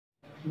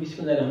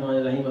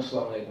Bismillahirrahmanirrahim.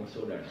 Assalamu alaikum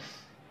students.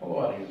 How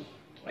are you?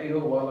 I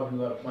hope all of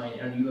you are fine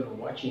and you are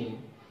watching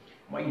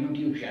my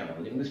YouTube channel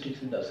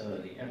Linguistics with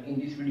Asad. And in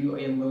this video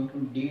I am going to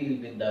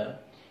deal with the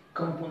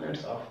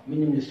components of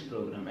Minimalist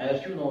program.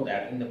 As you know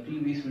that in the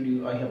previous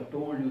video I have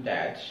told you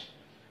that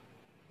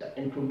the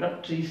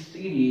introductory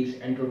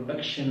series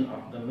introduction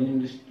of the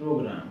Minimalist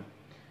program.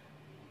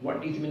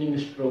 What is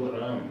Minimalist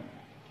program?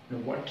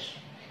 And what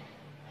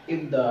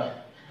is the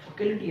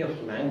faculty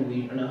of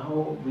language and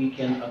how we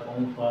can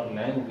account for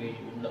language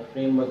in the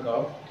framework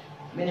of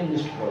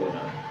Minimalist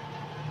program.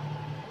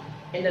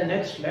 In the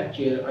next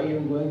lecture, I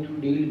am going to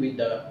deal with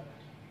the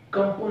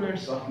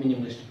components of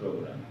Minimalist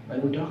program.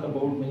 When we talk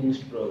about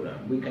Minimalist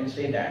program, we can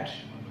say that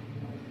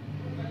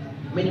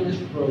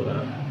Minimalist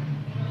program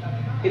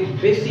is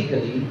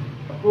basically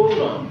a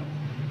program.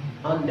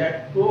 On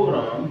that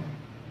program,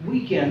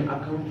 we can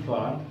account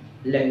for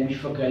language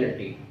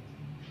faculty.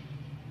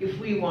 If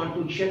we want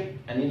to check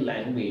any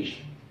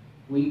language,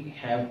 we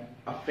have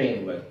a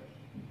framework.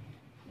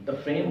 The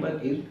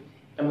framework is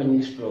a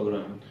Minimalist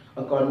program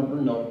according to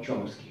Noam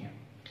Chomsky.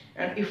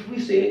 And if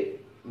we say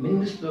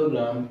Minimalist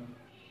program,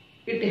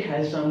 it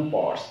has some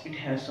parts, it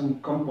has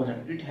some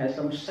components, it has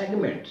some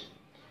segments.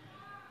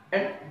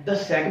 And the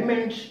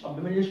segments of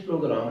the Minimalist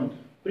program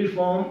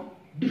perform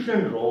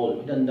different roles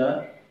within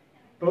the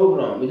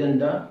program, within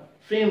the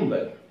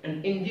framework.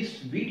 And in this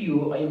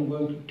video, I am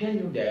going to tell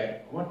you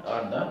that what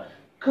are the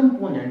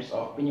components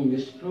of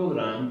Minimalist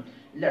program.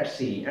 Let's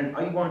see. And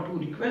I want to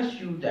request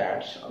you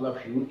that all of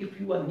you, if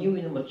you are new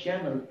in our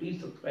channel, please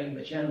subscribe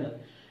the channel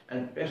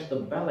and press the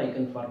bell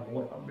icon for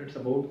more updates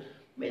about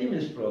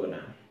Minimalist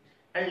program.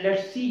 And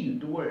let's see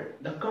toward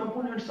the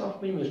components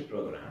of Minimalist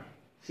program.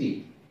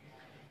 See,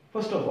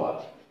 first of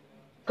all,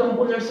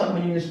 components of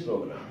Minimalist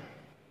program.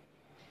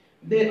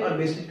 There are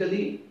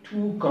basically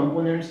two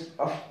components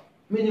of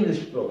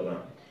Minimalist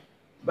program.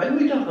 When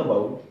we talk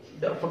about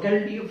the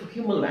faculty of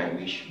human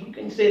language, we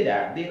can say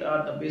that there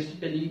are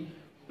basically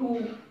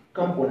two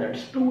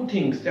components, two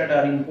things that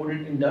are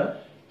important in the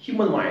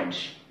human mind,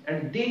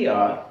 and they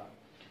are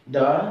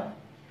the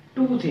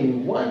two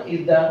things. One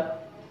is the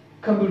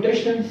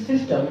computational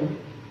system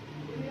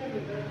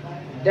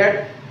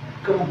that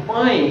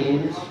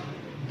combines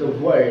the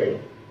word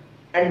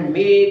and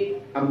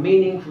make a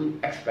meaningful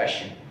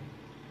expression.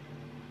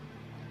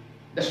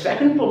 The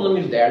second problem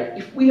is that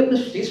if we have the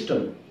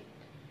system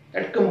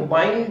that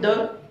combine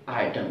the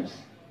items.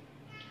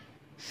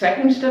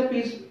 Second step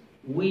is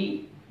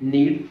we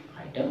need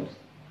items.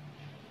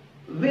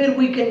 Where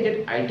we can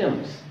get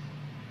items?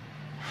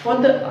 For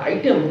the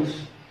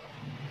items,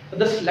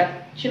 the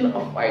selection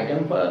of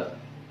item for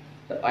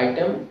the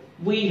item,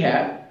 we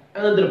have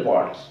another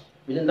parts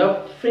within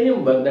the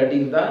framework, that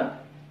is the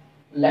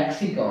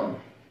lexicon.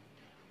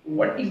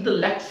 What is the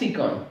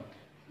lexicon?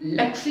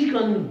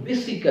 Lexicon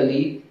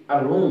basically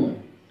a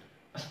room,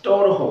 a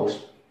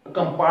storehouse, a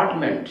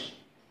compartment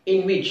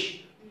in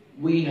which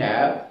we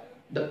have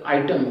the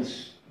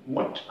items.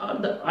 What are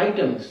the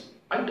items?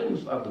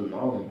 Items are the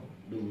noun,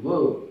 the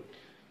verb,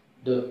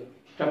 the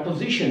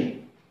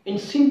preposition. In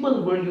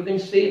simple word, you can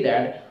say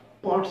that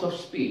parts of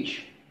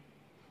speech.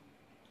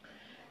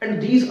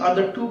 And these are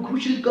the two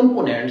crucial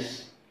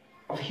components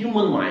of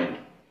human mind.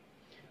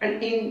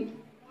 And in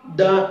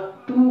the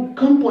two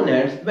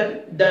components,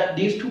 when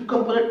these two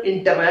components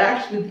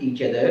interact with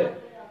each other,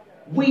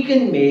 we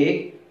can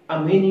make a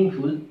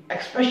meaningful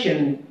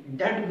expression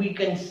that we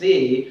can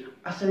say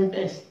a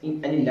sentence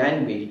in any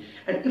language.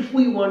 And if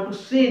we want to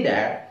say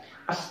that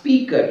a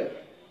speaker,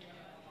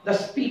 the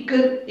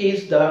speaker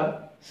is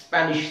the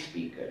Spanish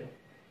speaker,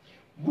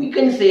 we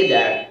can say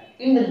that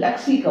in the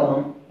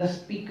lexicon the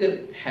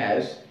speaker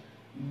has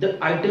the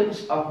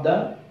items of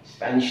the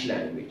Spanish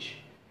language,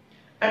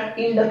 and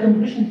in the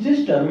computation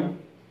system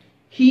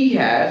he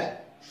has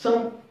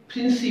some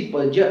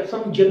principle,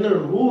 some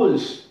general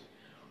rules.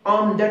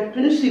 On that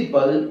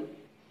principle,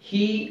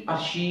 he or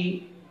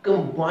she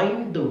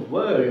combine the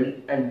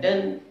word and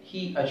then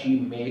he or she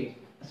make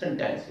a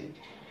sentence.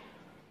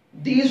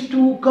 These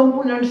two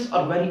components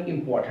are very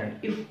important.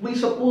 If we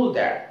suppose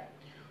that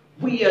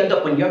we are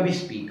the Punjabi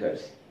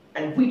speakers,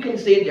 and we can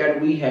say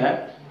that we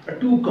have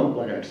two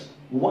components.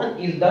 One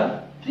is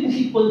the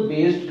principle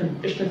based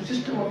computational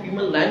system of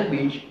human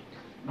language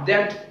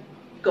that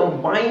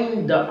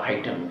combine the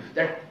items,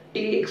 that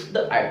takes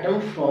the item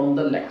from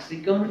the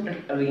lexicon and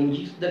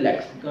arranges the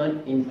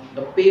lexicon in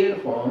the pair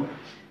form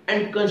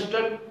and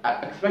construct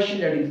an expression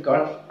that is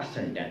called a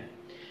sentence.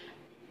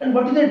 And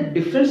what is the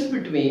difference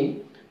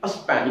between a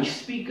Spanish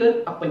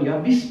speaker, a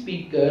Punjabi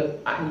speaker,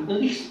 an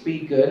English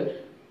speaker,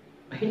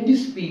 a Hindi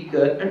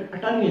speaker and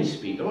Italian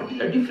speaker? What is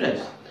the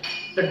difference?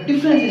 The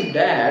difference is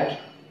that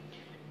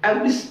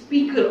every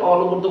speaker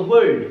all over the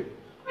world,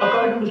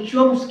 according to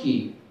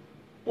Chomsky,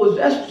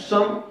 possessed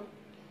some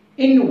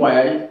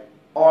inbuilt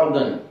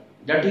organ,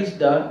 that is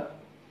the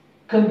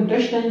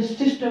computational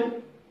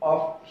system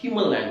of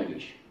human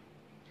language.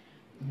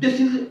 This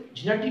is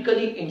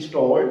genetically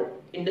installed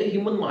in the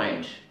human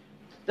mind.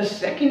 The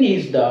second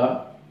is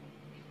the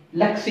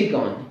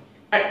lexicon,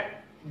 and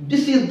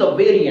this is the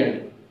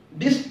variant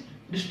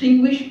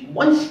distinguish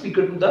one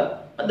speaker to the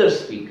other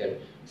speaker.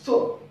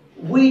 So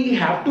we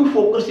have to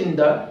focus in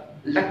the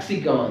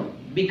lexicon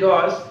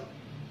because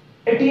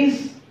it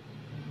is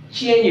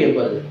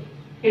changeable,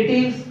 it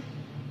is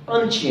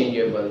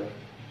unchangeable.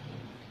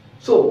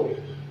 So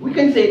we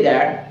can say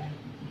that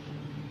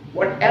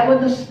whatever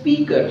the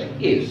speaker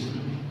is,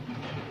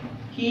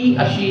 he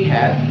or she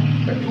has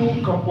the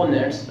two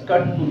components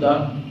according to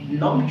the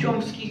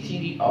Chomsky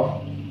theory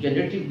of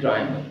generative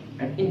grammar.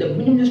 And in the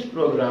Minimalist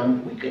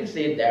program, we can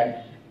say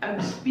that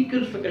every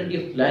speaker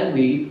faculty of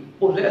language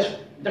possess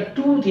the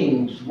two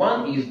things.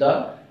 One is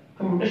the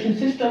computation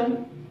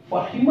system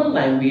for human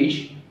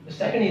language, the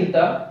second is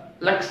the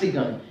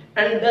lexicon,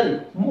 and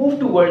then move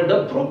toward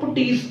the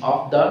properties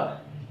of the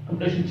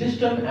computation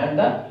system and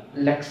the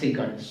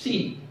lexicon.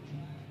 See,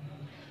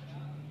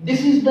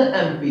 this is the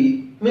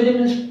MP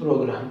Minimalist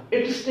program.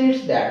 It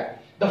states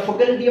that the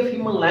faculty of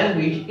human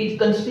language is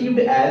conceived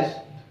as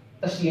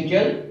the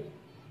CHL,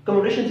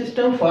 computation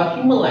system for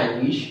human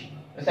language.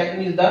 The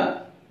second is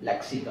the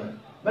lexicon.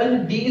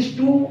 When these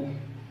two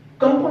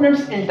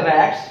components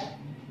interact,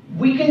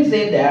 we can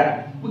say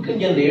that we can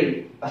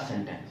generate a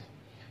sentence,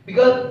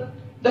 because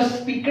the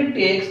speaker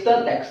takes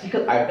the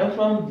lexical item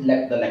from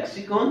the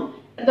lexicon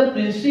and the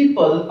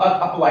principles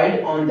are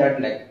applied on that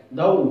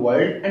the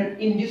word, and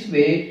in this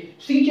way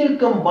CHL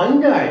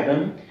combine the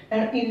item,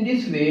 and in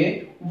this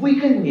way we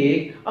can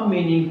make a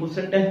meaningful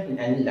sentence in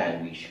any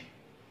language.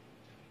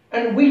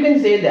 And we can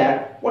say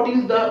that what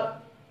is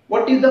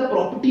the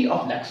property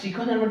of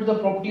lexicon and what is the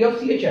property of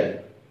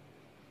CHL.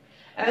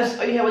 As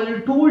I have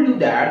already told you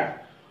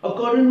that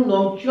according to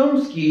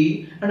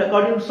Chomsky and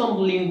according to some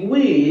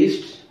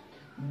linguists,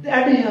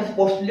 that has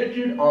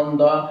postulated on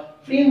the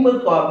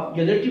framework of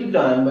generative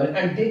grammar,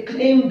 and they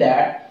claim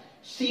that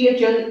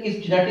CHL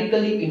is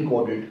genetically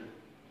encoded.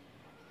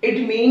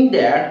 It means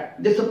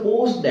that they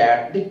suppose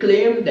that they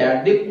claim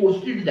that they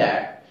posted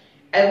that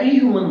every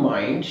human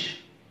mind,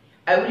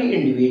 every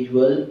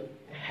individual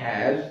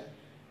has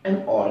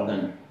an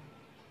organ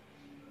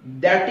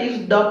that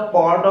is the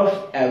part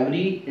of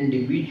every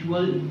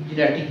individual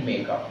genetic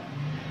makeup,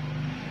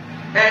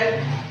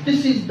 and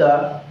this is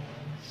the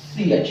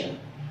CHL,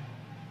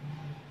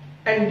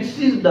 and this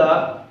is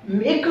the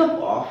makeup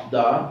of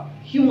the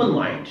human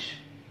mind.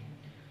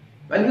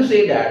 When you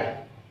say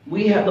that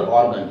we have the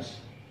organs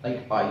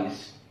like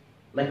eyes,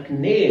 like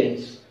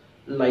nails,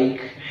 like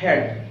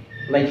head,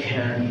 like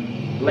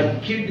hand,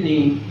 like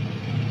kidney,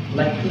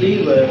 like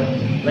liver,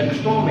 like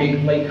stomach,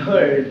 like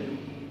heart,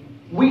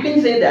 we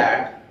can say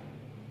that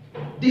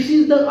this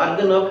is the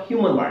organ of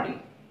human body.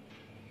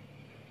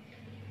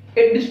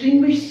 It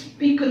distinguishes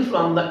speaker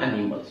from the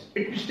animals.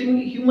 It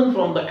distinguishes human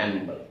from the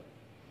animal.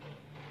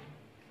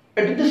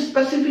 It is the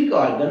specific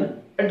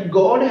organ that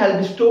God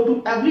has bestowed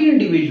to every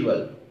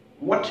individual,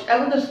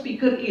 whatever the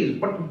speaker is,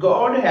 but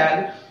God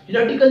has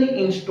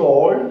genetically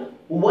installed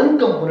one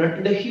component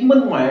in the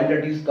human mind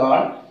that is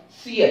called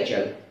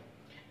CHL.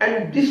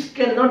 And this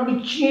cannot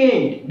be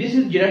changed. This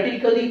is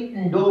genetically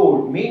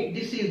endowed.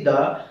 This is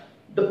the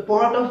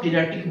part of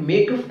genetic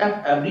makeup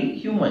of every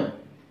human.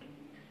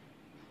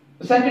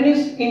 The second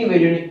is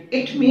invariant.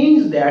 It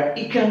means that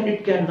it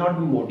cannot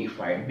be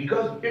modified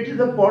because it is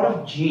a part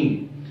of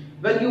gene.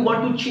 When you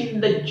want to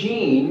change the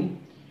gene,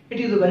 it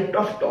is a very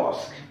tough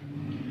task.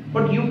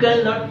 But you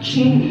cannot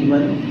change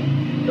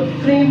even the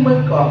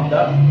framework of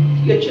the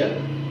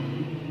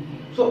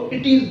CHL. So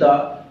it is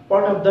the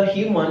part of the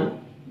human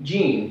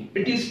gene.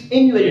 It is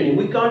invariant.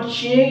 We can't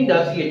change the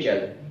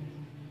CHL.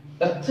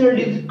 The third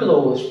is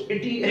closed.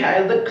 It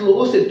has the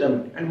closed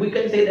system, and we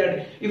can say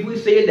that if we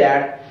say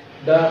that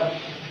the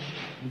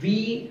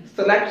V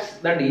selects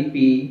the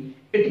DP,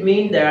 it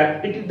means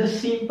that it is the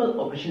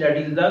simple operation, that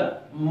is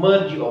the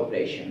merge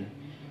operation.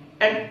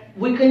 And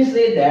we can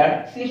say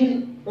that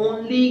CHL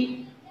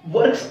only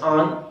works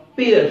on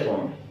pair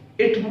form.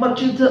 It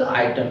merges the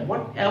item,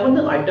 whatever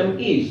the item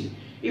is.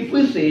 If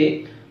we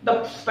say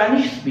the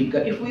Spanish speaker,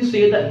 if we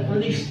say the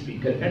English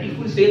speaker, and if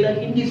we say the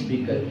Hindi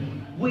speaker,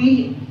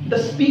 the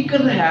speaker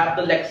have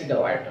the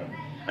lexical item.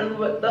 And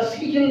the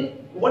CHL,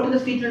 what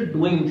is the CHL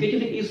doing?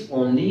 CHL is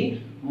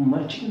only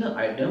merging the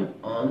item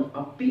on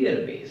a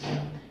pair base.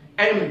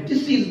 And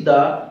this is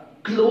the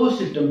closed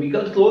system,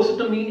 because closed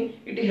system means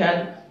it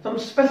has some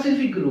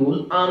specific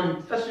rule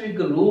and specific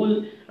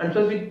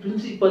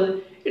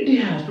principle. It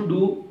has to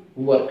do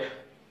work.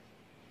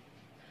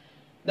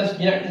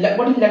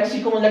 What is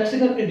lexicon?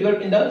 Lexicon is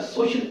developed in the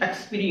social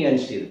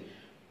experiences.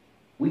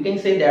 We can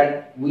say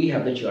that we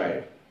have the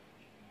child.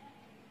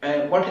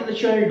 And what is the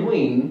child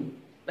doing?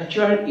 The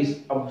child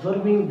is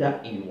observing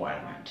the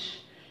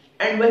environment.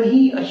 And when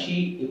he or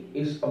she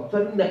is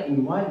observing the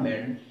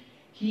environment,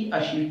 he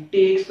or she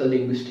takes the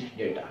linguistic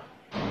data,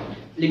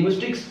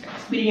 linguistics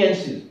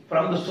experiences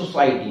from the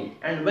society.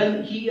 And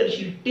when he or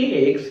she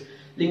takes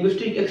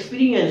linguistic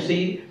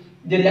experiences,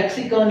 the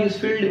lexicon is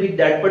filled with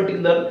that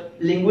particular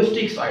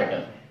linguistics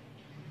item.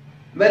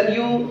 When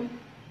you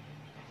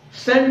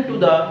send to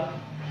the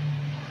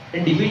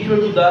individual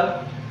to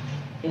the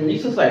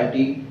English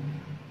society,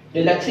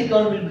 the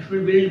lexicon will be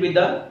filled with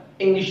the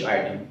English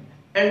item.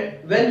 And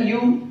when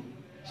you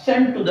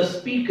send to the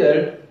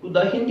speaker to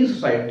the Hindi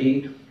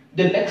society,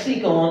 the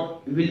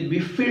lexicon will be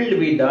filled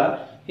with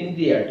the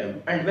Hindi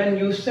item. And when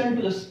you send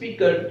to the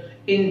speaker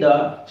in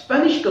the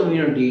Spanish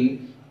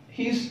community,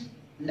 his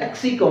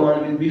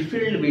lexicon will be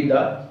filled with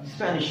the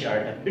Spanish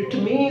item. It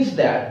means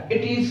that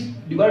it is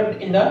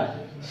divided in the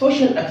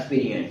social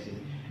experiences.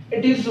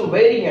 It is a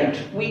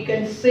variant. We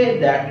can say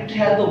that it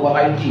has a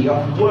variety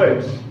of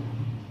words,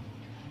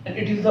 and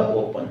it is the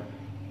open.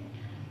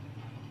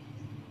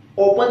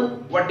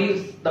 Open, what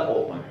is the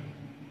open?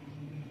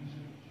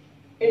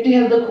 It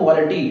has the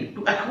quality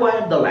to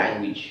acquire the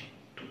language,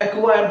 to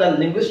acquire the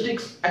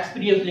linguistics,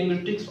 experience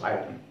linguistics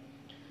item.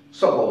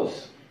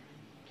 Suppose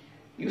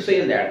you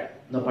say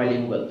that the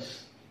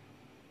bilinguals,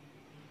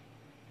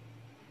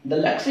 the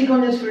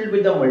lexicon is filled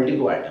with the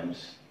multiple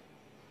items.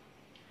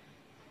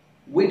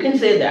 We can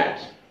say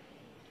that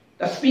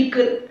the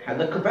speaker has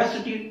the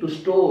capacity to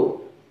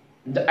store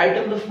the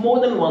items of more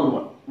than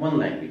one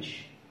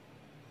language.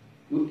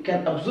 You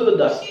can observe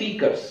the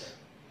speakers,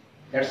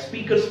 that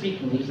speakers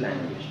speak English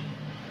language,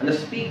 and the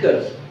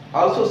speakers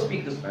also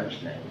speak the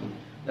Spanish language.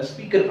 The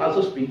speaker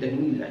also speak the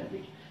Hindi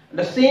language. At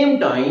the same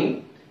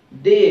time,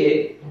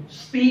 they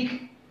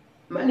speak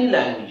many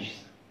languages.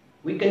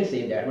 We can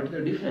say that. What is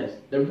the difference?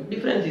 The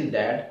difference is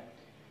that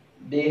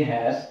they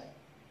has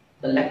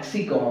the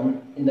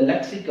lexicon. In the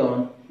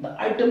lexicon, the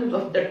items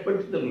of that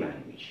particular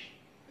language.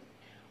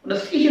 The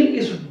skilled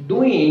is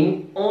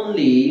doing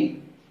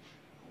only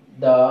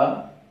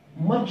the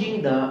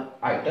merging the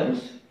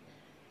items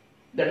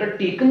that are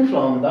taken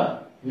from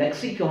the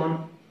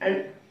lexicon,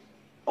 and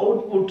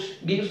output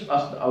gives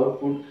us the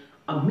output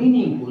a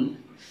meaningful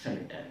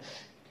sentence.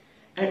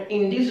 And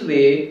in this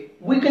way,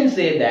 we can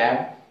say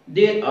that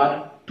there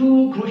are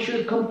two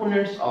crucial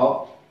components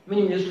of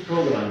minimalist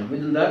program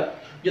within the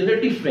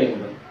generative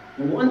framework.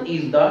 One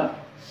is the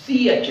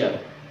CHL,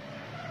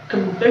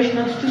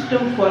 Computational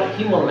System for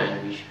Human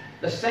Language.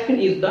 The second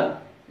is the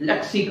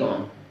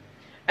lexicon.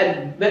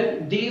 And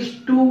when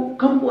these two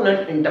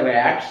components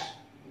interacts,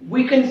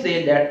 we can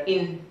say that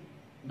in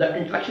the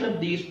interaction of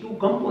these two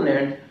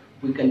components,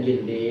 we can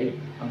generate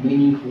a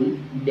meaningful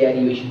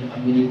derivation, a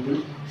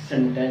meaningful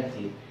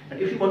sentences.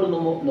 And if you want to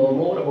know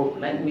more about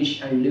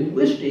language and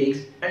linguistics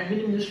and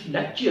minimalist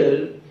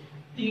lecture,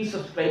 please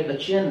subscribe the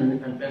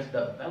channel and press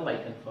the bell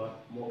icon for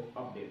more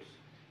updates.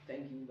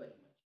 Thank you very much.